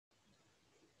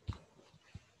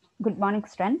Good morning,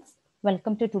 students.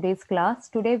 Welcome to today's class.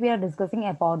 Today we are discussing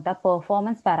about the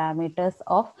performance parameters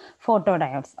of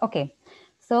photodiodes. Okay.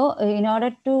 So, in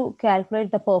order to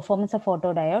calculate the performance of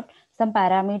photodiode, some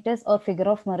parameters or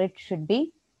figure of merit should be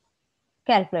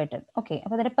calculated. Okay.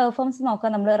 അപ്പോൾ അതിന്റെ performance നോക്കാൻ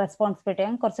നമ്മൾ responsibility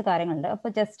ചെയ്യാൻ കുറച്ച് കാര്യങ്ങളുണ്ട്. അപ്പോൾ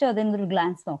just അതിനൊരു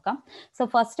glance നോക്കാം. So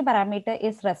first parameter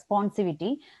is റെസ്പോൺസിവിറ്റി.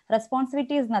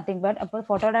 റെസ്പോൺസിവിറ്റി is nothing but അപ്പോൾ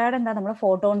ഫോട്ടോഡയോഡ് എന്താ നമ്മൾ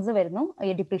ഫോട്ടോൺസ് വരുന്നു ഈ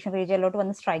ഡിപ്ലീഷൻ റീജിയനിലോട്ട്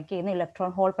വന്ന് സ്ട്രൈക്ക് ചെയ്യുന്നു,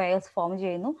 ഇലക്ട്രോൺ ഹോൾ പെയർസ് ഫോം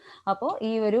ചെയ്യുന്നു. അപ്പോൾ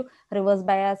ഈ ഒരു റിവേഴ്സ്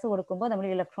ബയാസ് കൊടുക്കുമ്പോൾ നമ്മൾ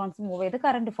ഇലക്ട്രോൺസ് മൂവ് ചെയ്ത്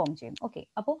കറണ്ട് ഫോം ചെയ്യുന്നു. ഓക്കെ.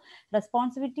 അപ്പോൾ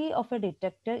റെസ്പോൺസിവിറ്റി of A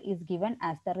detector is given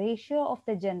as the ratio of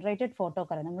the generated photo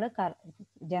current. നമ്മൾ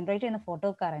ജനറേറ്റ് ചെയ്യുന്ന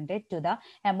photo current to the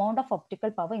amount of optical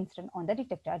power incident on the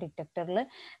detector. ആ ഡിറ്റക്ടറിൽ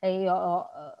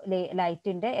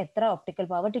ലൈറ്റിന്റെ എത്ര optical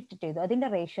power detect ചെയ്തു അതിന്റെ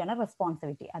ratio ആണ്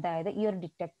റെസ്പോൺസിവിറ്റി. അതായത് ഈ ഒരു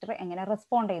ഡിറ്റക്ടർ എങ്ങനെ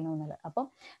റെസ്പോണ്ട് ചെയ്യുന്നു എന്നുള്ളത്. അപ്പം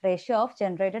ratio of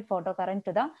generated photo current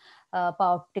to the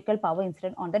optical power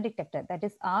incident on the detector, that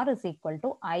is R is equal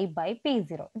to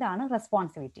I/P0. ഇതാണ്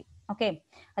റെസ്പോൺസിവിറ്റി. ഓക്കെ.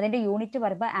 അതിന്റെ യൂണിറ്റ്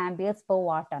പറയുമ്പോൾ ആംബിയേഴ്സ് പെർ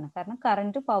വാട്ട് ആണ്, കാരണം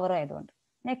കറന്റ് പവർ ആയതുകൊണ്ട്.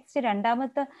 നെക്സ്റ്റ്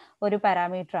രണ്ടാമത്തെ ഒരു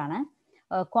പാരാമീറ്റർ ആണ്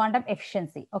quantum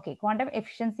efficiency. Okay, quantum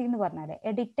efficiency എന്ന് പറഞ്ഞാൽ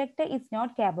a detector is not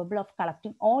capable of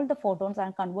collecting all the photons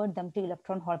and convert them to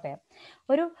electron hole pair.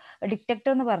 ഒരു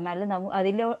ഡിറ്റക്ടർ എന്ന് പറഞ്ഞാൽ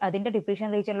അതിന്റെ ഡിപ്ലീഷൻ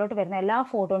റീജിയനിലോട്ട് വരുന്ന എല്ലാ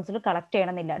ഫോട്ടോൺസിലും കളക്ട്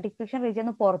ചെയ്യണമെന്നില്ല. ഡിപ്ലീഷൻ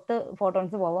റീജിയന് പുറത്ത്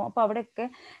ഫോട്ടോൺസ് പോകും. അപ്പോൾ അവിടെയൊക്കെ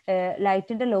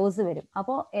ലൈറ്റിന്റെ ലോസ് വരും.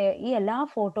 അപ്പോൾ ഈ എല്ലാ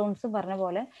ഫോട്ടോൺസും പറഞ്ഞ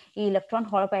പോലെ ഈ ഇലക്ട്രോൺ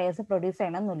ഹോൾ പെയർസ് പ്രൊഡ്യൂസ്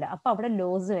ചെയ്യണമെന്നില്ല. അപ്പോൾ അവിടെ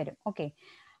ലോസ് വരും. ഓക്കെ.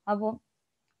 അപ്പോൾ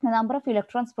the number of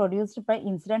electrons produced by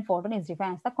incident photon is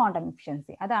defined as the quantum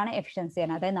efficiency. അതാണ് എഫിഷ്യൻസി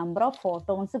ആണ്. അതായത് നമ്പർ ഓഫ്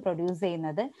ഫോട്ടോൺസ് പ്രൊഡ്യൂസ്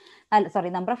ചെയ്യുന്നത്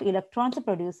നമ്പർ ഓഫ് ഇലക്ട്രോൺസ്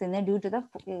പ്രൊഡ്യൂസ് ചെയ്യുന്നത് due to the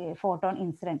photon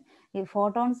incident. ഈ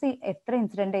ഫോട്ടോൺസ് എത്ര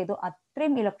incident ചെയ്തു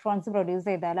അത്രയും ഇലക്ട്രോൺസ് പ്രൊഡ്യൂസ്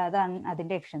ചെയ്താൽ അതാണ്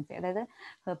അതിന്റെ എഫിഷ്യൻസി. അതായത്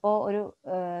ഇപ്പോൾ ഒരു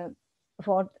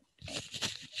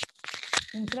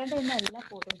ഇൻസിഡന്റ് ചെയ്യുന്ന എല്ലാ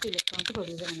ഫോട്ടോൺസും ഇലക്ട്രോൺസ്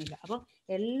പ്രൊഡ്യൂസ് ചെയ്യണമെന്നില്ല. അപ്പോൾ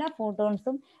എല്ലാ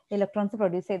ഫോട്ടോൺസും ഇലക്ട്രോൺസ്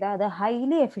പ്രൊഡ്യൂസ് ചെയ്താൽ അത്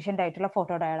ഹൈലി എഫിഷ്യന്റ് ആയിട്ടുള്ള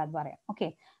ഫോട്ടോഡയോഡ് എന്ന് പറയാം. ഓക്കെ.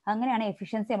 അങ്ങനെയാണ്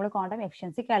എഫിഷ്യൻസി നമ്മൾ ക്വാണ്ടം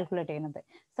എഫിഷ്യൻസി കാൽക്കുലേറ്റ് ചെയ്യുന്നത്.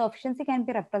 So efficiency can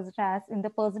be represent as in the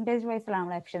percentage വൈസിലാണ്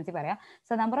നമ്മൾ എഫിഷ്യൻസി പറയാം.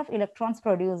 So number of electrons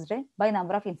produced by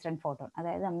number of incident photon.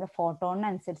 അതായത് നമ്മുടെ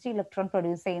ഫോട്ടോണിനനുസരിച്ച് ഇലക്ട്രോൺ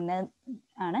പ്രൊഡ്യൂസ് ചെയ്യുന്ന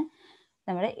ആണ്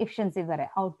നമ്മുടെ എഫിഷ്യൻസി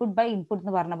പറയാം. ഔട്ട്പുട്ട് ബൈ ഇൻപുട്ട്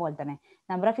എന്ന് പറഞ്ഞ പോലെ തന്നെ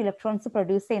നമ്പർ ഓഫ് ഇലക്ട്രോൺസ്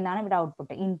പ്രൊഡ്യൂസ് ചെയ്യുന്നതാണ് ഇവിടെ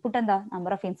ഔട്ട്പുട്ട്. ഇൻപുട്ട് എന്താ?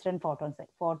 Number of incident photons.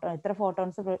 എത്ര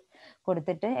ഫോട്ടോൺസ്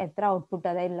കൊടുത്തിട്ട് എത്ര ഔട്ട്പുട്ട്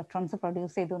അതായത് ഇലക്ട്രോൺസ്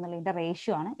പ്രൊഡ്യൂസ് ചെയ്തു എന്നുള്ളതിന്റെ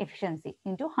റേഷ്യോ ആണ് efficiency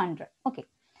into 100. Okay.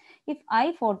 If I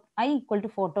equal to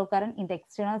photo current in the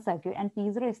external circuit and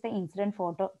P0 is the incident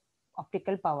photo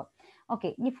optical power. Okay.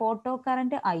 ഇനി photo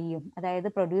current ഐയും അതായത്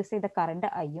പ്രൊഡ്യൂസ് ചെയ്ത കറന്റ്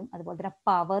ഐയും അതുപോലെ തന്നെ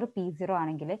പവർ P0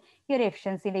 ആണെങ്കിൽ ഈ ഒരു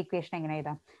എഫിഷ്യൻസിന്റെ ഇക്വേഷൻ എങ്ങനെ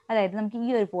എഴുതാം? അതായത് നമുക്ക് ഈ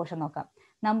ഒരു പോർഷൻ നോക്കാം.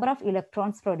 നമ്പർ ഓഫ്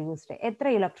ഇലക്ട്രോൺസ് പ്രൊഡ്യൂസ്ഡ്, എത്ര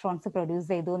ഇലക്ട്രോൺസ് പ്രൊഡ്യൂസ്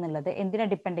ചെയ്തു എന്നുള്ളത് എന്തിനെ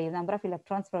ഡിപ്പെൻഡ് ചെയ്യും? Number of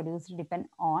electrons produced depend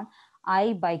on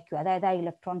I/Q. അതായത് ആ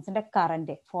ഇലക്ട്രോൺസിന്റെ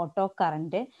കറന്റ്, ഫോട്ടോ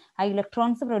കറന്റ് ആ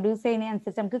ഇലക്ട്രോൺസ് പ്രൊഡ്യൂസ്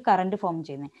ചെയ്യുന്നതിനനുസരിച്ച് നമുക്ക് കറന്റ് ഫോം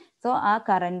ചെയ്യുന്നത്. സോ ആ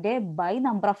current by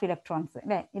number of electrons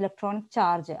അല്ലെ, ഇലക്ട്രോണിക്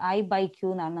ചാർജ് I/Q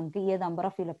എന്നാണ് നമുക്ക് ഈ നമ്പർ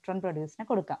ഓഫ് ഇലക്ട്രോൺ പ്രൊഡ്യൂസിനെ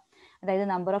കൊടുക്കാം. അതായത്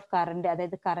നമ്പർ ഓഫ് കറന്റ്,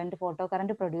 അതായത് current photo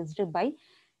current produced by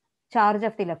charge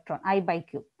of the electron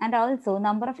I/Q. And also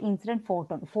number of incident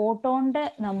photon. ഫോട്ടോണിന്റെ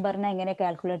നമ്പറിനെ എങ്ങനെ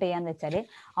കാൽക്കുലേറ്റ് ചെയ്യാന്ന് വെച്ചാൽ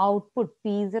ഔട്ട്പുട്ട്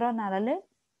P0 എന്ന് പറഞ്ഞാൽ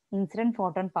incident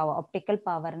photon power, optical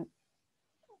power,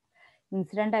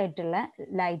 incident ആയിട്ടുള്ള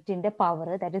ലൈറ്റിന്റെ power,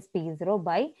 that is P0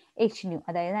 by hν.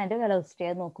 അതായത് അതിന്റെ വെലോസിറ്റി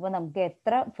നോക്കുമ്പോൾ നമുക്ക്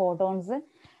എത്ര ഫോട്ടോൺസ്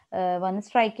വന്ന്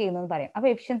സ്ട്രൈക്ക് ചെയ്യുന്നു എന്ന് പറയാം. അപ്പൊ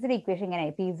എഫിഷ്യൻസിന്റെ ഇക്വേഷൻ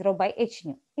ഇങ്ങനെയായി P0 ബൈ hν.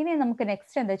 ഇനി നമുക്ക്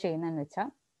നെക്സ്റ്റ് എന്താ ചെയ്യുന്നതെന്ന് വെച്ചാൽ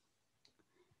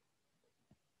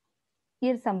ഈ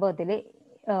ഒരു സംഭവത്തിൽ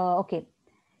okay,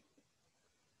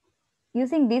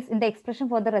 using this in the expression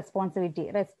for the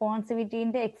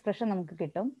റെസ്പോൺസിവിറ്റിന്റെ expression നമുക്ക്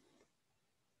കിട്ടും.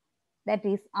 That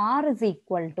is R is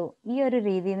equal to, ഈ ഒരു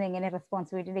രീതിയിൽ നിന്ന് എങ്ങനെ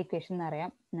റെസ്പോൺസിബിലിറ്റിയുടെ ഇക്വേഷൻ എന്ന്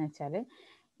അറിയാം എന്ന് വെച്ചാൽ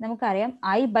നമുക്കറിയാം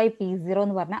I/P0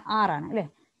 എന്ന് പറഞ്ഞാൽ R ആണ് അല്ലെ.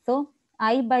 സോ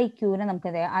I/Qനെ നമുക്ക്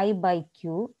എന്താ I/Q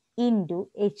into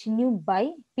hν by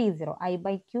P0.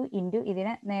 I/Q into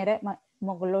ഇതിനെ നേരെ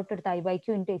മുകളിലോട്ട് എടുത്ത് I/Q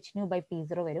into hν by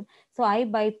P0 വരും. So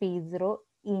I/P0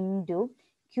 into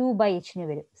Q by hν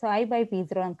വരും. സോ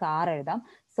I/P0 നമുക്ക് R എഴുതാം.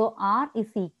 So R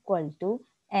is equal to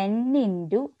N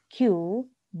into Q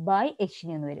by hν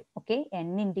എന്ന് വരും. Okay.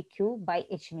 N into Q by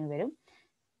hν വരും.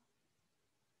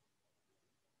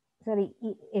 സോറി, ഈ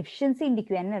efficiency into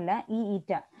Q, N അല്ല,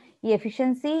 ഈ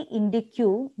efficiency into Q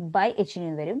by hν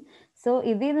വരും. സോ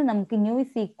ഇതിൽ നിന്ന് നമുക്ക് new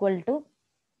is equal to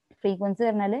frequency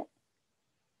പറഞ്ഞാൽ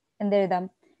എന്തെഴുതാം?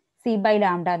 C ബൈ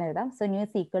ലാംഡ എന്ന് എഴുതാം. So new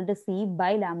is equal to C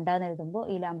by lambda എന്ന് എഴുതുമ്പോൾ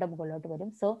ഈ ലാംഡ മുകളിലോട്ട്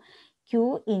വരും. So Q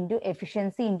into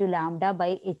efficiency into lambda by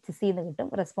HC എന്ന് കിട്ടും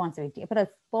റെസ്പോൺസിവിറ്റി. അപ്പൊ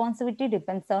റെസ്പോൺസിവിറ്റി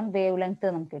ഡിപ്പെൻഡ്സ് ഓൺ വേവ് ലെങ്ത്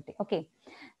നമുക്ക് കിട്ടി. Okay.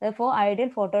 Four ideal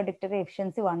photo detector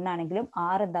efficiency 1 ആണെങ്കിലും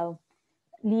R എന്താവും?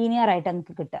 ലീനിയർ ആയിട്ട്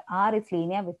നമുക്ക് കിട്ടുക. R is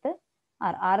linear with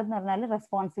R എന്ന് പറഞ്ഞാൽ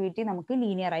റെസ്പോൺസിവിറ്റി നമുക്ക്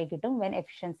ലീനിയർ ആയി കിട്ടും വെൻ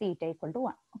എഫിഷ്യൻസി ഈറ്റ ഈക്വൽ ടു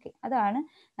 1. ഓക്കെ, അതാണ്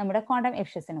നമ്മുടെ ക്വാണ്ടം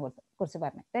എഫിഷ്യൻസിനെ കുറിച്ച്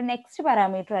പറഞ്ഞത്. നെക്സ്റ്റ്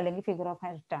പാരാമീറ്റർ അല്ലെങ്കിൽ ഫിഗർ ഓഫ്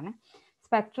മെറിറ്റ് ആണ്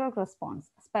സ്പെക്ട്രൽ റെസ്പോൺസ്.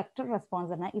 സ്പെക്ട്രൽ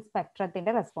റെസ്പോൺസ് പറഞ്ഞാൽ ഈ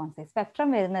സ്പെക്ട്രത്തിന്റെ റെസ്പോൺസ്.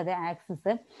 സ്പെക്ട്രം വരുന്നത്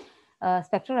axis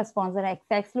spectral response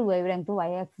X axle wave length, Y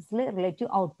axle relative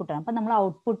output ആണ്. അപ്പം നമ്മൾ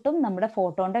ഔട്ട്പുട്ടും നമ്മുടെ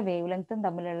ഫോട്ടോന്റെ വേവ് ലെങ്ത്തും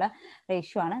തമ്മിലുള്ള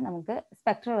റേഷ്യോ ആണ് നമുക്ക്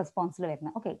സ്പെക്ട്രൽ റെസ്പോൺസിൽ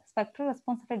വരുന്നത്. Okay, spectral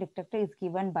response of A detector is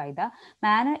given by the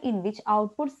manner in which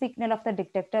output signal of the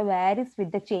detector varies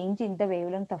with the change in the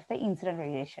wave length of the incident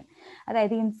radiation.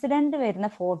 അതായത് incident വരുന്ന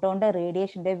ഫോട്ടോന്റെ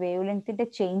റേഡിയേഷന്റെ wave ലെങ്ത്തിന്റെ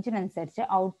ചേഞ്ചിനനുസരിച്ച്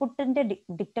ഔട്ട്പുട്ടിന്റെ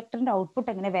ഡിറ്റക്ടറിന്റെ output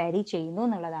എങ്ങനെ വാരി ചെയ്യുന്നു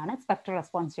എന്നുള്ളതാണ് spectral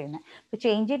response ചെയ്യുന്നത്.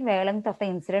 Change in wave length of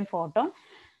the incident photon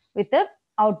with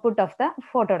output of the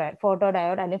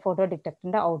photodiode അല്ലെങ്കിൽ ഫോട്ടോ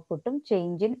ഡിറ്റക്ടറിന്റെ ഔട്ട്പുട്ടും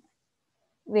ചേഞ്ച് ഇൻ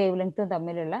വേവ് ലെങ്ത്തും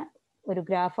തമ്മിലുള്ള ഒരു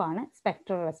ഗ്രാഫാണ്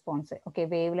സ്പെക്ട്രൽ റെസ്പോൺസ്. ഓക്കെ,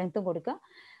 വേവ് ലെങ്ത്തും കൊടുക്കുക,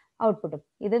 ഔട്ട്പുട്ടും.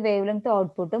 ഇത് വേവ് ലെങ്ത്തും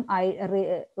ഔട്ട്പുട്ടും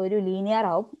ഒരു ലീനിയർ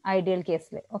ആവും ഐഡിയൽ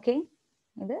കേസിൽ. ഓക്കെ,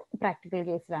 ഇത് പ്രാക്ടിക്കൽ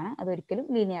കേസിലാണ്, അതൊരിക്കലും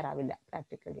ലീനിയർ ആവില്ല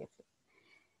പ്രാക്ടിക്കൽ കേസിൽ.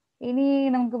 ഇനി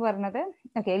നമുക്ക് പറഞ്ഞത്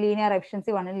okay linear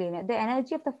efficiency one linear. The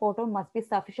energy of the photon must be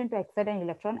sufficient to excite an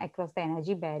electron across the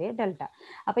energy barrier delta.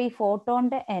 അപ്പൊ ഈ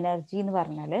ഫോട്ടോന്റെ എനർജി എന്ന്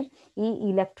പറഞ്ഞാൽ ഈ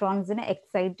ഇലക്ട്രോൺസിനെ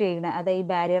എക്സൈറ്റ് ചെയ്യുന്ന, അതായത് ഈ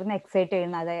ബാരിയറിനെ എക്സൈറ്റ്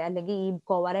ചെയ്യുന്ന, അതായത് അല്ലെങ്കിൽ ഈ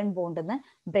കോവലന്റ് ബോണ്ടിന്ന്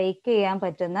ബ്രേക്ക് ചെയ്യാൻ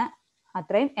പറ്റുന്ന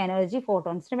അത്രയും എനർജി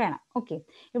ഫോട്ടോൺസിന് വേണം. Okay,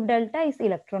 if delta is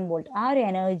electron volt, ആ ഒരു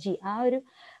എനർജി, ആ ഒരു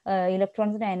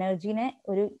ഇലക്ട്രോൺസിന്റെ എനർജീനെ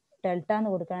ഒരു ഡെൽറ്റ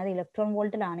എന്ന് കൊടുക്കുന്നത് ഇലക്ട്രോൺ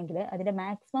വോൾട്ടിലാണെങ്കിൽ അതിന്റെ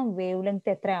മാക്സിമം വേവ്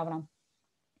ലെങ്ത് എത്ര ആവണം?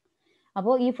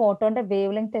 അപ്പോൾ ഈ ഫോട്ടോന്റെ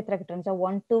വേവ് ലെങ്ത് എത്ര കിട്ടും വെച്ചാൽ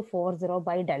 1240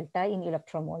 by delta in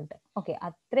electron volt. Okay,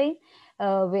 അത്രയും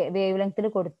വേവ് ലെങ്ത്തിൽ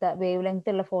കൊടുത്ത വേവ് ലെങ്ത്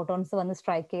ഉള്ള ഫോട്ടോൺസ് വന്ന്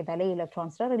സ്ട്രൈക്ക് ചെയ്താലേ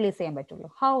ഇലക്ട്രോൺസ് റിലീസ് ചെയ്യാൻ പറ്റുള്ളൂ.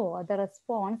 How the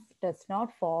response does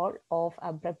not fall of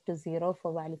abrupt to zero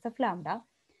four values of lambda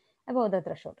above the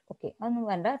threshold. Okay, അതൊന്നും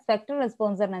വേണ്ട. സ്പെക്ട്രൽ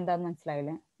റെസ്പോൺസ് എന്താണെന്ന്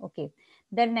മനസ്സിലായില്ലേ? Okay,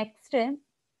 then next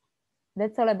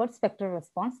that's all about spectral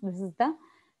response. This is the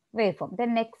waveform. The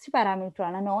next parameter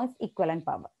ആണ് noise equivalent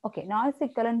power. Okay, noise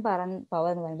equivalent power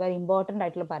എന്ന് പറയുമ്പോൾ ഒരു important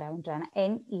ആയിട്ടുള്ള parameter ആണ്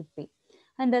NEP.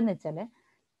 എന്താന്ന് വെച്ചാൽ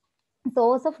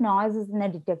source of noise in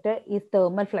A detector is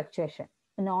thermal fluctuation.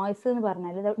 Noise എന്ന്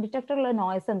പറഞ്ഞാൽ ഡിറ്റക്ടറിലുള്ള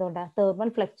നോയ്സ് എന്തുകൊണ്ടാണ്?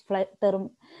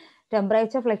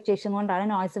 ടെമ്പറേച്ചർ ഫ്ലക്ച്വേഷൻ കൊണ്ടാണ്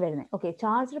നോയ്സ് വരുന്നത്. Okay,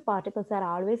 charged particles R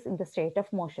always in the state of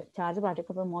motion. Charge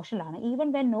particle മോഷനിലാണ്. Even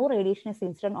when no radiation is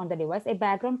incident on the device, A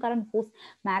background current whose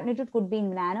magnitude could be in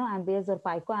nano amperes or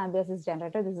പൈക്കോ amperes is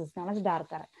generated. This is known as dark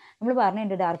current. നമ്മൾ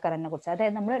പറഞ്ഞിട്ടുണ്ട് dark കറന്റിനെ കുറിച്ച്.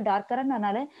 അതായത് നമ്മൾ dark current എന്ന്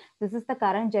പറഞ്ഞാൽ this is the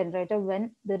current generated when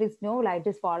there is no light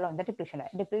is fall on the depletion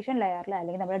layer. Depletion ലെയറിൽ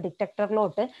അല്ലെങ്കിൽ നമ്മുടെ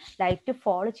ഡിറ്റക്ടറിലോട്ട് ലൈറ്റ്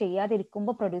ഫോൾ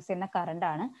ചെയ്യാതിരിക്കുമ്പോൾ പ്രൊഡ്യൂസ് ചെയ്യുന്ന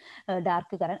കറണ്ടാണ്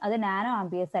ഡാർക്ക് കറന്റ്. അത് നാനോ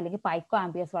ആംബിയേഴ്സ് അല്ലെങ്കിൽ പൈക്കോ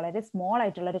ആംബിയേഴ്സ് വളരെ സ്മോൾ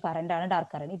ആയിട്ടുള്ള ഒരു കറന്റ് ആണ്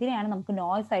ഡാർക്ക് കറന്റ്. ഇതിനെയാണ് നമുക്ക്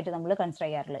നോയ്സ് ആയിട്ട് നമ്മൾ കൺസിഡർ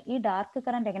ചെയ്യാറുള്ളത്. ഈ ഡാർക്ക്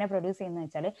കറന്റ് എങ്ങനെ പ്രൊഡ്യൂസ് ചെയ്യുന്നത്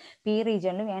വെച്ചാൽ P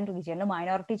റീജിയനിലും N റീജിയനിലും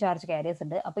minority charge careers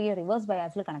ഉണ്ട്. അപ്പോൾ ഈ റിവേഴ്സ്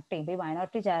ബയാസിൽ കണക്ട് ചെയ്യുമ്പോൾ ഈ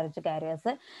മൈനോറിറ്റി ചാർജ്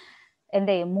കാരിയേഴ്സ്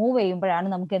എന്ത് ചെയ്യും? മൂവ് ചെയ്യുമ്പോഴാണ്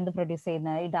നമുക്ക് എന്ത് പ്രൊഡ്യൂസ്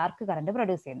ചെയ്യുന്നത്? ഈ ഡാർക്ക് കറന്റ്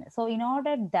പ്രൊഡ്യൂസ് ചെയ്യുന്നത്. So in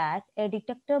order that A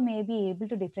detector may be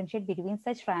able to differentiate between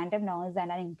such random noise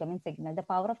and an incoming signal, the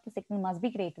power of the signal must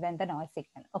be greater than the noise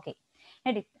signal. Okay,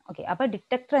 okay, അപ്പോൾ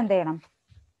detector എന്ത് ചെയ്യണം?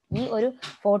 ഈ ഒരു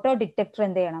photo detector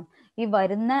എന്ത് ചെയ്യണം? ഈ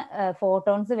വരുന്ന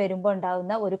photons വരുമ്പോൾ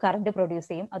ഉണ്ടാകുന്ന ഒരു കറണ്ട് പ്രൊഡ്യൂസ്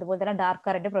ചെയ്യും, അതുപോലെ തന്നെ ഡാർക്ക്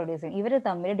കറണ്ട് പ്രൊഡ്യൂസ് ചെയ്യും. ഇവർ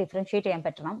തമ്മിൽ ഡിഫറൻഷിയേറ്റ് ചെയ്യാൻ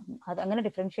പറ്റണം. അത് അങ്ങനെ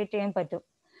ഡിഫറൻഷിയേറ്റ് ചെയ്യാൻ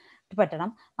പറ്റണം.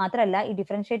 മാത്രമല്ല ഈ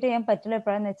ഡിഫറൻഷിയേറ്റ് ചെയ്യാൻ പറ്റില്ല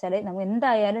എപ്പോഴാന്ന് വെച്ചാൽ നമ്മൾ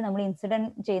എന്തായാലും നമ്മൾ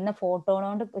ഇൻസിഡന്റ് ചെയ്യുന്ന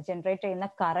ഫോട്ടോണോണ്ട് ജനറേറ്റ് ചെയ്യുന്ന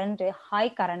കറന്റ് ഹൈ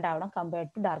കറന്റ് ആവണം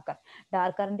compared to dark current.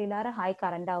 Dark കറന്റിലേറെ high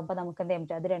current ആകുമ്പോൾ നമുക്ക് എന്ത് ചെയ്യാൻ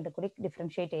പറ്റും? അത് രണ്ടും കൂടി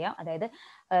ഡിഫറൻഷിയേറ്റ് ചെയ്യാം. അതായത്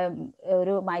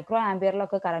ഒരു മൈക്രോ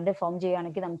ആംബിയറിലൊക്കെ കറന്റ് ഫോം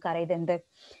ചെയ്യുകയാണെങ്കിൽ നമുക്കറിയാം എന്ത്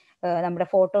നമ്മുടെ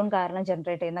ഫോട്ടോൺ കാരണം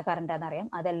ജനറേറ്റ് ചെയ്യുന്ന കറന്റ് ആണെന്നറിയാം.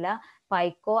 അതല്ല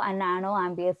പൈക്കോ ആൻഡ് നാനോ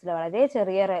ആംബിയേഴ്സിൽ വളരെ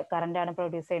ചെറിയ കറന്റ് ആണ്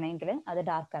പ്രൊഡ്യൂസ് ചെയ്യണമെങ്കിൽ അത്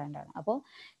ഡാർക്ക് കറന്റ് ആണ്. അപ്പോൾ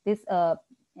ദിസ്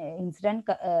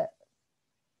ഇൻസിഡന്റ്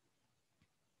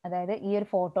അതായത് ഈ ഒരു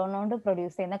ഫോട്ടോണോണ്ട്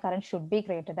പ്രൊഡ്യൂസ് ചെയ്യുന്ന current should be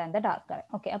greater than the dark current.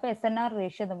 Okay, അപ്പോൾ SNR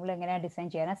റേഷ്യോ നമ്മൾ എങ്ങനെയാണ് ഡിസൈൻ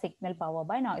ചെയ്യാൻ? Signal power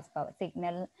by noise power.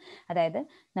 Signal അതായത്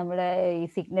നമ്മൾ ഈ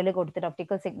സിഗ്നൽ കൊടുത്തിട്ട്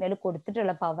ഒപ്റ്റിക്കൽ സിഗ്നൽ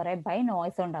കൊടുത്തിട്ടുള്ള പവറെ ബൈ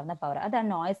നോയ്സ് ഉണ്ടാകുന്ന പവർ, അതാണ്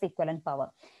noise equivalent power.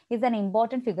 Is an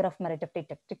important figure of merit of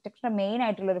detector. ഡിറ്റക്ടറിന്റെ main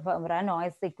ആയിട്ടുള്ള ഒരു പവറാണ്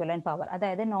നോയ്സ് ഇക്വലന്റ് പവർ.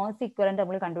 അതായത് നോയ്സ് ഇക്വലന്റ്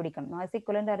നമ്മൾ കണ്ടുപിടിക്കണം. നോയ്സ്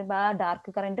ഇക്വലന്റ് പറയുമ്പോൾ ആ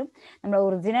ഡാർക്ക് കറന്റും നമ്മുടെ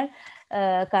ഒറിജിനൽ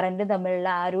കറന്റും തമ്മിലുള്ള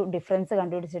ആ ഒരു ഡിഫറൻസ്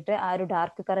കണ്ടുപിടിച്ചിട്ട് ആ ഒരു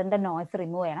ഡാർക്ക് കറന്റ് നോയ്സ്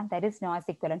റിമൂവ് ചെയ്യണം. That is noise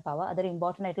equivalent power. അതൊരു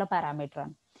ഇമ്പോർട്ടന്റ് ആയിട്ടുള്ള പാരാമീറ്റർ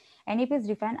ആണ്. NEP is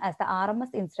defined as the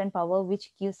RMS incident power which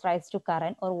gives rise to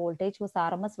current or voltage whose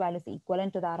RMS value is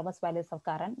equivalent to the RMS values of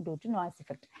current due to noise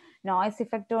effect. Noise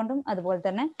effect കൊണ്ടും അതുപോലെ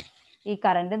തന്നെ ഈ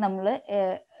current നമ്മൾ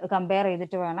compare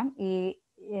ചെയ്തിട്ട് വേണം ഈ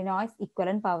noise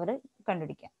equivalent power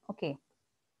കണ്ടുപിടിക്കാൻ. Okay,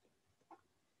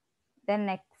 then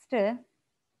next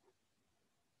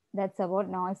that's about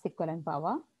noise equivalent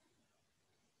power.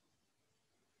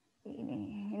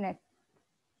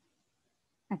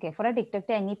 Okay, for a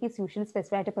detector, NEP is usually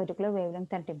specified at a particular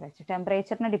wavelength and temperature.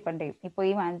 Temperature depend ചെയ്യും. ഇപ്പോൾ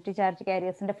ഈ മാഗ്നറ്റിക് ചാർജ്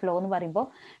കാരിയേഴ്സിന്റെ ഫ്ലോ എന്ന് പറയുമ്പോൾ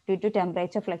due to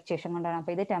temperature fluctuation കൊണ്ടാണ്.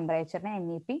 അപ്പോൾ ഇത് ടെമ്പറേച്ചറിനെ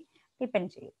NEP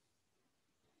depend ചെയ്യും.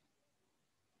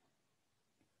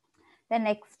 The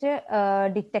next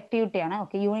ഡിറ്റക്ടിവിറ്റി ആണ്.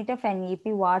 Okay, unit of NEP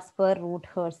watts per root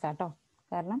hertz ആട്ടോ.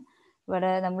 കാരണം ഇവിടെ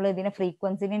നമ്മൾ ഇതിനെ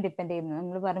ഫ്രീക്വൻസിനെയും ഡിപ്പെൻഡ് ചെയ്യുന്നു.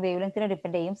 നമ്മൾ പറഞ്ഞ വേവ് ലെങ്ത്തിനെ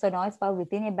ഡിപ്പെൻഡ് ചെയ്യും. So noise power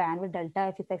within A band with delta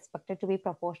F is expected to B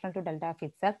proportional to delta F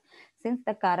itself since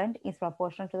the current is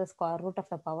proportional to the square root of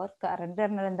the power. Current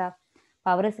പറഞ്ഞാൽ എന്താ,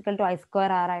 power is equal to I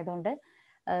square R ആയതുകൊണ്ട്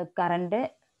current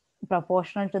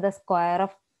proportional to the square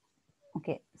of,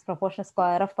 okay, proportional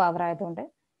square of power ആയതുകൊണ്ട്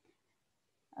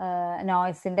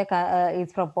നോയ്സിന്റെ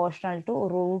is proportional to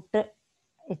root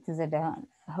HZ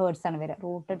hertz ആണ് വരിക,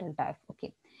 root delta F. Okay,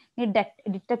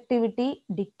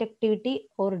 ഡിറ്റക്ടിവിറ്റി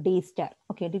or D star.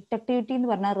 Okay, ഡിറ്റക്ടിവിറ്റി എന്ന്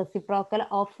പറഞ്ഞാൽ reciprocal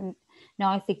of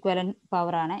noise equivalent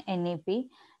power ആണ് NEP.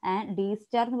 And D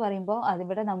star എന്ന് പറയുമ്പോൾ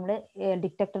അതിവിടെ നമ്മൾ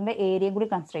ഡിറ്റക്ടറിന്റെ ഏരിയ കൂടി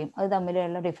കൺസിഡർ ചെയ്യും. അത്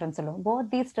തമ്മിലുള്ള ഡിഫറൻസ് ഉള്ളൂ. Both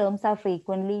these terms R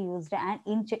frequently used and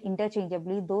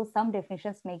interchangeably though some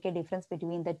definitions make A difference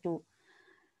between the two.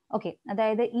 Okay,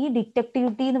 അതായത് ഈ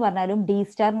ഡിറ്റക്ടിവിറ്റി എന്ന് പറഞ്ഞാലും ഡി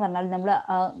സ്റ്റാർ എന്ന് പറഞ്ഞാലും നമ്മൾ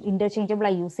ഇന്റർചേഞ്ചബിൾ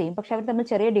ആയി യൂസ് ചെയ്യും. പക്ഷെ അവർ തമ്മിൽ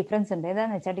ചെറിയ ഡിഫറൻസ് ഉണ്ട്.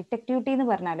 എന്താണെന്ന് വെച്ചാൽ ഡിറ്റക്ടിവിറ്റി എന്ന്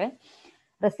പറഞ്ഞാൽ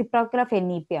റെസിപ്രോക്കൽ ഓഫ്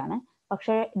NEP ആണ്.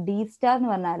 പക്ഷെ ഡി സ്റ്റാർ എന്ന്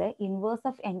പറഞ്ഞാൽ inverse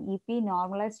of NEP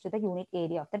normalise to the unit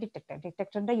area of the detector.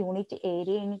 ഡിറ്റക്ടറിന്റെ unit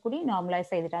ഏരിയയും കൂടി നോർമലൈസ്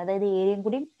ചെയ്തിട്ട്, അതായത് ഏരിയയും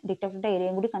കൂടി ഡിറ്റക്ടറിന്റെ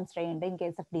ഏരിയയും കൂടി കൺസിഡർ ചെയ്യുന്നുണ്ട്. In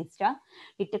case of D star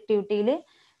ഡിറ്റക്ടിവിറ്റിയിൽ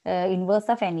inverse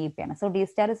of NEP ആണ്. So D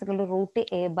star is equal to root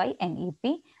A by NEP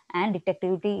and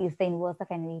detectivity is the inverse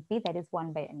of NEP, that is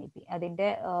 1 by NEP. അതിന്റെ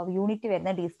unit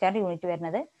വരുന്നത്, D star unit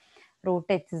വരുന്നത്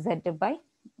root HZ by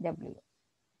W.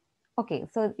 Okay,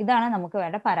 so ഇതാണ് നമുക്ക്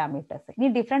വേണ്ട parameters. ഇനി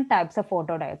different types of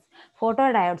ഫോട്ടോഡയോഡ്സ്.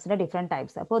 ഫോട്ടോഡയോഡ്സിന്റെ different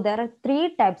types. അപ്പോൾ there are 3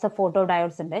 types of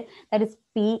ഫോട്ടോഡയോഡ്സ് ഉണ്ട്. That is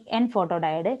PN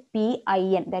photodiode,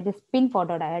 PIN that is spin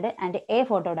photodiode, and A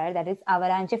photodiode that is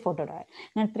avalanche photodiode.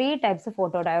 അങ്ങനെ 3 types of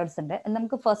ഫോട്ടോഡയോഡ്സ് ഉണ്ട്.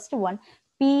 നമുക്ക് first one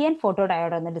PN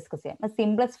photodiode എന്ന് discuss ചെയ്യാം.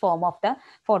 Simplest form of the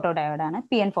photodiode ആണ്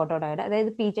PN photodiode. അതായത്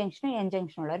P ജംഗ്ഷനും N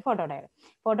ജംഗ്ഷനും ഉള്ള ഒരു photodiode.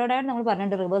 Photodiode നമ്മൾ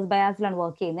പറഞ്ഞിട്ട് റിവേഴ്സ് ബയാസിലാണ്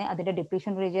വർക്ക് ചെയ്യുന്നത്. അതിന്റെ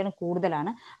ഡിപ്ലീഷൻ റീജിയൻ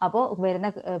കൂടുതലാണ്. അപ്പോൾ വരുന്ന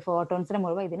ഫോട്ടോൺസിനെ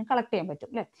മുഴുവൻ ഇതിന് കളക്ട് ചെയ്യാൻ പറ്റും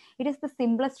അല്ലേ. It is the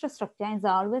simplest structure and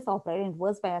always operate in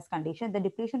reverse bias condition. The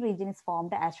depletion region is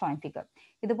formed as shown figure.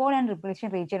 ഇതുപോലെയാണ് ഡിപ്ലീഷൻ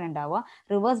റീജിയൻ ഉണ്ടാവുക.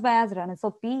 റിവേഴ്സ് ബയാസ്ഡ് ആണ്. So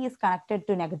P is connected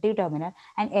to negative terminal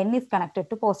and N is connected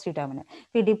to positive terminal.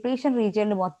 ഈ depletion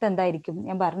റീജിയനിൽ മൊത്തം എന്തായിരിക്കും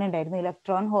ഞാൻ പറഞ്ഞിട്ടുണ്ടായിരുന്നു,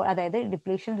 electron hole. അതായത്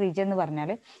ഡിപ്ലീഷൻ റീജിയൻ എന്ന് പറഞ്ഞാൽ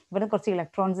ഇവിടെ കുറച്ച്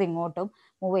ഇലക്ട്രോൺസ് ഇങ്ങോട്ടും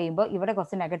മൂവ് ചെയ്യുമ്പോൾ ഇവിടെ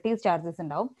കുറച്ച് നെഗറ്റീവ് ചാർജസ്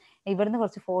ഉണ്ടാവും. ഇവിടുന്ന്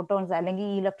കുറച്ച് ഫോട്ടോൺസ് അല്ലെങ്കിൽ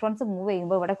ഈ ഇലക്ട്രോൺസ് മൂവ്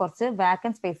ചെയ്യുമ്പോൾ ഇവിടെ കുറച്ച്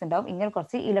വാക്കൻ സ്പേസ് ഉണ്ടാവും. ഇങ്ങനെ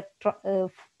കുറച്ച്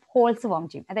ഹോൾസ് ഫോം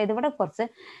ചെയ്യും. അതായത് ഇവിടെ കുറച്ച്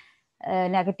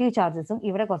നെഗറ്റീവ് ചാർജസും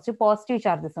ഇവിടെ കുറച്ച് പോസിറ്റീവ്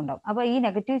ചാർജസ് ഉണ്ടാവും. അപ്പോൾ ഈ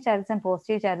negative charges and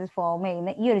positive charges form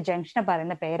ചെയ്യുന്ന ഈ ഒരു ജംഗ്ഷനെ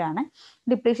പറയുന്ന പേരാണ്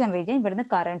ഡിപ്ലീഷൻ റീജിയൻ. ഇവിടുന്ന്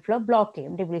കറന്റ് ഫ്ലോ ബ്ലോക്ക്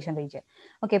ചെയ്യും depletion region.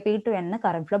 Okay, P2N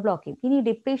current flow block ചെയ്യും. ഇനി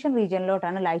ഡിപ്ലീഷൻ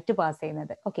റീജിയനിലോട്ടാണ് ലൈറ്റ് പാസ്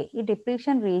ചെയ്യുന്നത്. ഓക്കെ, ഈ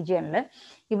ഡിപ്ലീഷൻ റീജിയനിൽ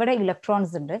ഇവിടെ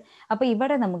ഇലക്ട്രോൺസ് ഉണ്ട്. അപ്പൊ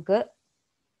ഇവിടെ നമുക്ക്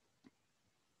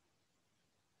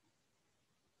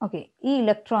ഈ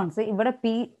ഇലക്ട്രോൺസ് ഇവിടെ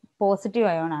P പോസിറ്റീവ്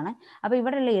അയോൺ ആണ്. അപ്പൊ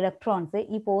ഇവിടെയുള്ള ഇലക്ട്രോൺസ്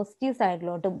ഈ പോസിറ്റീവ്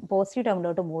സൈഡിലോട്ട് പോസിറ്റീവ്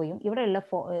ടേമിലോട്ട് മൂവ് ചെയ്യും. ഇവിടെയുള്ള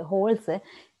ഹോൾസ്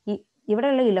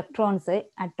ഇവിടെയുള്ള ഇലക്ട്രോൺസ്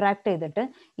അട്രാക്ട് ചെയ്തിട്ട്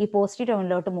ഈ പോസിറ്റീവ്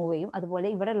ടേമിലോട്ട് മൂവ് ചെയ്യും. അതുപോലെ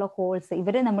ഇവിടെയുള്ള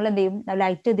ഹോൾസ് നമ്മൾ എന്ത് ചെയ്യും,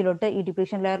 ലൈറ്റ് ഇതിലോട്ട് ഈ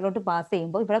ഡിപ്ലീഷൻ ലെയറിലോട്ട് പാസ്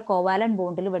ചെയ്യുമ്പോൾ ഇവിടെ കോവാലന്റ്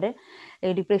ബോണ്ടിൽ ഇവിടെ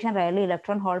ഡിപ്ലീഷൻ ലെയറിൽ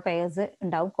ഇലക്ട്രോൺ ഹോൾ പെയർസ്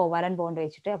ഉണ്ടാവും കോവാലന്റ് ബോണ്ട്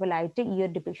വെച്ചിട്ട്. അപ്പോൾ ലൈറ്റ് ഈ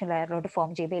ഒരു ഡിപ്ലീഷൻ ലെയറിലോട്ട്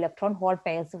ഫോം ചെയ്ത് ഇലക്ട്രോൺ ഹോൾ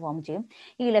പെയർസ് ഫോം ചെയ്യും.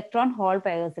 ഈ ഇലക്ട്രോൺ ഹോൾ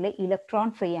പെയർസിൽ ഇലക്ട്രോൺ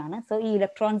ഫ്രീ ആണ്. സോ ഈ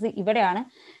ഇലക്ട്രോൺസ് ഇവിടെയാണ്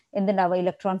എന്തുണ്ടാവുക,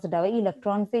 ഇലക്ട്രോൺസ് ഉണ്ടാവുക. ഈ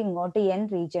ഇലക്ട്രോൺസ് ഇങ്ങോട്ട് N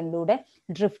റീജിയനിലൂടെ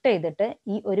ഡ്രിഫ്റ്റ് ചെയ്തിട്ട്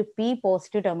ഈ ഒരു P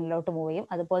പോസിറ്റീവ് ടെർമിനലിലോട്ട് മൂവ് ചെയ്യും.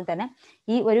 അതുപോലെ തന്നെ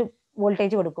ഈ ഒരു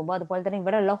വോൾട്ടേജ് കൊടുക്കുമ്പോൾ അതുപോലെ തന്നെ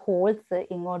ഇവിടെയുള്ള ഹോൾസ്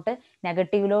ഇങ്ങോട്ട്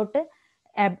നെഗറ്റീവിലോട്ട്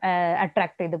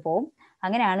അട്രാക്ട് ചെയ്ത് പോകും.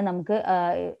 അങ്ങനെയാണ് നമുക്ക്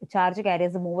ചാർജ്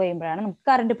കാരിയേഴ്സ് മൂവ് ചെയ്യുമ്പോഴാണ് നമുക്ക്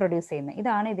കറണ്ട് പ്രൊഡ്യൂസ് ചെയ്യുന്നത്.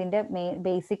 ഇതാണ് ഇതിന്റെ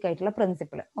ബേസിക് ആയിട്ടുള്ള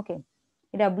പ്രിൻസിപ്പിൾ. ഓക്കെ,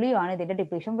 W ആണ് ഇതിന്റെ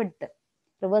ഡിപ്ലീഷൻ വിഡ്ത്ത്.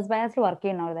 റിവേഴ്സ് ബയാസിൽ വർക്ക്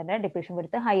ചെയ്യുന്നതിന്റെ ഡിപ്ലീഷൻ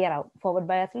വിഡ്ത്ത് ഹയർ ആവും. ഫോർവേഡ്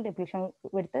ബയാസിൽ ഡിപ്ലീഷൻ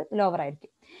വിഡ്ത്ത് ലോവർ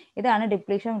ആയിരിക്കും. ഇതാണ്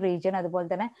ഡിപ്ലീഷൻ റീജിയൻ. അതുപോലെ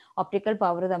തന്നെ ഒപ്റ്റിക്കൽ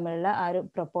പവർ തമ്മിലുള്ള ആ ഒരു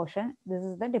proportion. This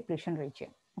is the depletion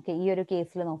region. Okay, ഈ ഒരു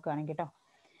കേസിൽ നോക്കുകയാണെങ്കിൽ കേട്ടോ.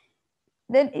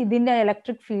 ദെൻ ഇതിന്റെ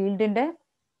ഇലക്ട്രിക് ഫീൽഡിന്റെ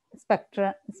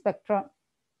സ്പെക്ട്രം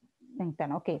ലെങ്ത്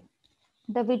ആണ്. Okay,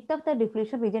 the width of the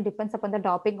depletion region depends upon the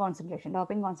doping concentration.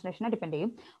 Doping concentration depend ചെയ്യും.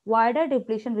 Wider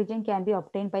depletion region can be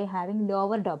obtained by having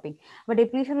lower doping. അപ്പോൾ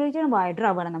ഡിപ്ലീഷൻ റീജിയൻ വൈഡർ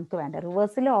ആവണം നമുക്ക് വേണ്ട.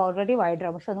 റിവേഴ്സിൽ already wider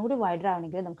ആവും. പക്ഷെ ഒന്നുകൂടി wider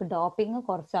ആവണമെങ്കിൽ നമുക്ക് ഡോപ്പിംഗ്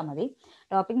കുറച്ചാൽ മതി.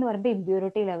 ഡോപ്പിംഗ് എന്ന് പറയുമ്പോൾ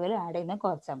ഇമ്പ്യൂരിറ്റി ലെവൽ ആഡ് ചെയ്യുന്നത്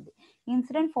കുറച്ചാൽ മതി.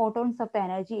 Incident photons of the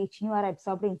energy etching R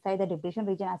absorbed inside the depletion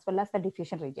region as well as the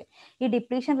diffusion region. ഈ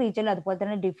ഡിപ്ലീഷൻ റീജിയനിൽ അതുപോലെ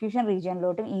തന്നെ ഡിഫ്യൂഷൻ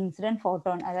റീജിയനിലോട്ടും ഇൻസിഡന്റ്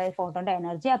ഫോട്ടോൺ, അതായത് ഫോട്ടോന്റെ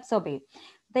എനർജി അബ്സോർബ് ചെയ്യും.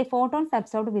 The photons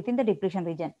absorbed within the depletion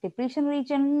region. Depletion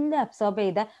region absorb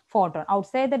the photon.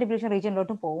 Outside the depletion region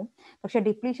ലോട്ട് പോകും. പക്ഷെ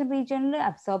depletion റീജിയനിൽ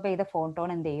absorb ചെയ്ത ഫോട്ടോൺ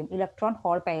എന്ത് ചെയ്യും, ഇലക്ട്രോൺ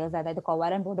ഹോൾ പെയർസ്, അതായത്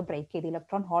കോവാലന്റ് ബോണ്ട് ബ്രേക്ക് ചെയ്ത്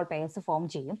ഇലക്ട്രോൺ ഹോൾ പെയർസ് ഫോം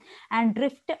ചെയ്യും and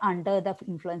drift under the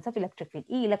influence of electric field.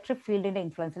 ഈ ഇലക്ട്രിക് ഫീൽഡിന്റെ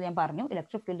ഇൻഫ്ലുവൻസിൽ ഞാൻ പറഞ്ഞു,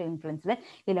 electric field ഇൻഫ്ലുവൻസിൽ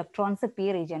electrons P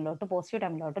റീജിയനിലോട്ട് positive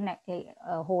ടേമിലോട്ട്,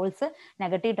 holes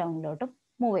negative ടേമിലോട്ട്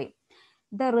move ചെയ്യും.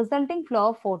 The resulting flow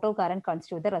of photocurrent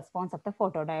constitutes the response of the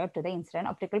photodiode to the incident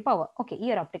optical power. Okay, ഈ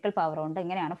ഒരു optical power കൊണ്ട്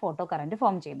എങ്ങനെയാണ് photo current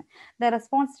form ചെയ്യുന്നത്. The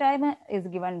response time is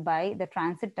given by the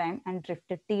transit time and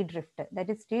drift, T drift. That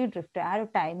is T drift. ആ ഒരു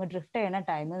time, drift ചെയ്യുന്ന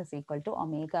time is equal to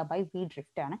omega by V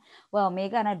drift ആണ്.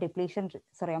 Omega ആണ് depletion,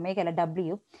 omega അല്ല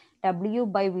W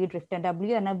by V drift.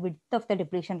 W ആണ് width of the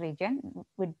depletion region.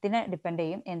 വിഡ്ത്തിനെ depend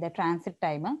ചെയ്യും in the transit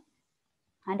time.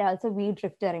 And also we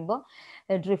drift പറയുമ്പോൾ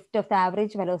drift of the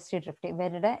average velocity drift,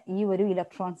 ഇവരുടെ ഈ ഒരു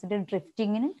ഇലക്ട്രോൺസിന്റെ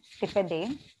ഡ്രിഫ്റ്റിങ്ങിന് depend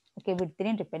ചെയ്യും. ഓക്കെ,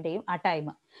 വിഡ്ത്തിനെയും ഡിപ്പെൻഡ് ചെയ്യും ആ time.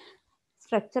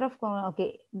 Structure of okay,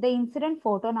 the incident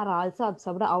photon are also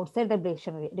absorbed outside the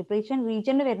depletion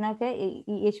റീജിയനിൽ വരുന്നൊക്കെ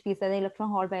EHPs, അതായത്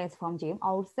electron hole pairs form ചെയ്യും.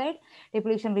 ഔട്ട്സൈഡ്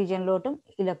ഡിപ്ലീഷൻ റീജിയനിലോട്ടും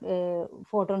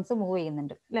ഫോട്ടോൺസ് മൂവ്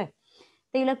ചെയ്യുന്നുണ്ട് അല്ലേ.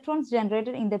 The electrons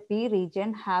generated in the P region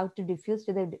have to diffuse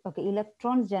to the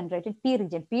electrons generated P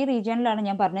region. P regionിലാണ്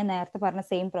ഞാൻ നേരത്തെ പറഞ്ഞ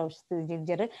same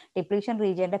procedure. Depletion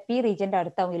റീജിയന്റെ P regionന്റെ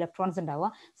അടുത്താവും electrons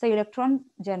ഉണ്ടാവുക. So electron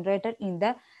generated in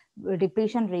the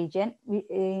depletion region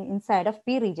inside of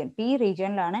P region. P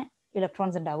regionിലാണ്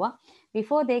electrons ഉണ്ടാവുക.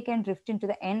 Before they can drift in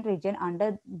to the N region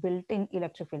under built in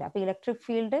electric field. അപ്പൊ electric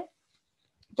field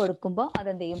കൊടുക്കുമ്പോൾ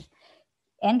അതെന്ത് ചെയ്യും,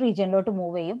 N regionിലോട്ട്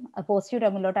move ചെയ്യും, positive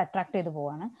ടെർമിലോട്ട് attract ചെയ്ത്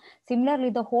പോവാണ്. Similarly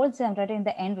the holes generated in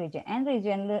the N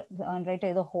regionിൽ generate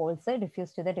ചെയ്ത holes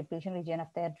diffuse to the depletion region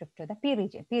of the drift to the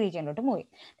P regionിലോട്ട് move ചെയ്യും.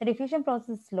 The diffusion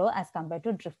process slow as compare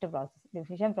to drift process.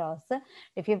 Diffusion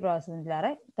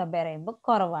പ്രോസസ്സിലേറെ compare ചെയ്യുമ്പോൾ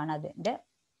കുറവാണ് അതിന്റെ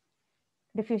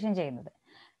diffusion ചെയ്യുന്നത്.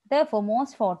 Therefore,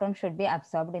 most photons should be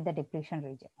absorbed in the depletion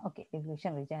region. Okay,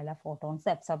 depletion region alla photons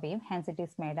absorb ചെയ്യും. Hence, it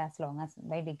is made as long as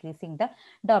by decreasing the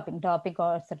doping. Doping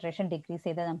concentration decrease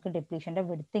ചെയ്താൽ നമുക്ക് ഡിപ്ലീഷന്റെ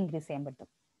width increase ചെയ്യാൻ പറ്റും.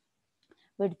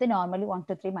 Width normally 1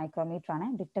 to 3 micrometer ആണ്.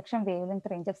 Detection wave length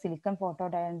range of silicon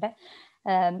ഫോട്ടോഡയോഡിന്റെ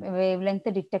wave length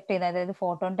detect ചെയ്യുന്ന, അതായത്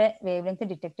ഫോട്ടോന്റെ wave length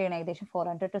detect ചെയ്യുന്ന ഏകദേശം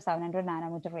 400 to 700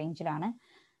 nanometre റേഞ്ചിലാണ്.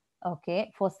 Okay,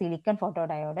 four silicon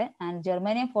photodiode. And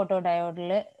germanium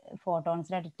ഫോട്ടോഡയോഡിൽ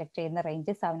ഫോട്ടോൺസിനെ detect ചെയ്യുന്ന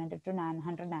റേഞ്ച് 700 to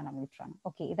 900 നാനോമീറ്റർ ആണ്.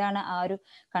 ഓക്കെ, ഇതാണ് ആ ഒരു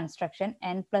കൺസ്ട്രക്ഷൻ.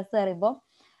 N+ പറയുമ്പോൾ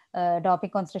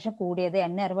ഡോപ്പിംഗ് കോൺസെൻട്രേഷൻ കൂടിയത്,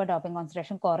 N പറയുമ്പോൾ ഡോപ്പിംഗ്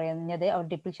കോൺസെൻട്രേഷൻ കുറഞ്ഞത്.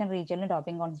 ഡിപ്ലീഷൻ റീജിയനിൽ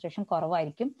ഡോപ്പിംഗ് കോൺസെൻട്രേഷൻ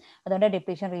കുറവായിരിക്കും. അതുകൊണ്ട്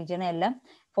ഡിപ്ലീഷൻ റീജിയനെല്ലാം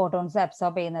ഫോട്ടോൺസ്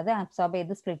അബ്സോർബ്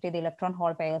ചെയ്ത് സ്പ്ലിറ്റ് ചെയ്ത് ഇലക്ട്രോൺ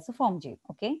ഹോൾ പെയർസ് ഫോം ചെയ്യും.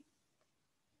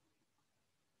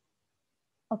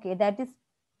 Okay, that is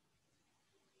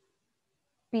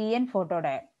PN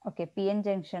photodiode. Okay, PN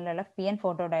ജംഗ്ഷനിലുള്ള PN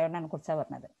ഫോട്ടോഡയോഡിനെ കുറിച്ചാണ്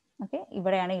പറഞ്ഞത്. ഓക്കെ,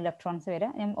 ഇവിടെയാണ് ഇലക്ട്രോൺസ് വരിക.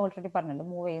 ഞാൻ ഓൾറെഡി പറഞ്ഞല്ലോ,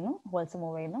 മൂവ് ചെയ്യുന്നു, ഹോൾസ്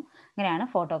മൂവ് ചെയ്യുന്നു, അങ്ങനെയാണ്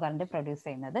ഫോട്ടോ കറന്റ് പ്രൊഡ്യൂസ്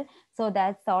ചെയ്യുന്നത്. So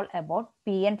that's all about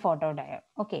PN photodiode.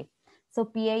 Okay, so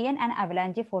PIN and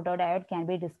avalanche photodiode can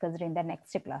be discussed in the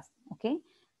next class. Okay,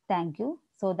 thank you.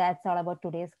 So that's all about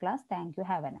today's class. Thank you.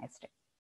 Have a nice day.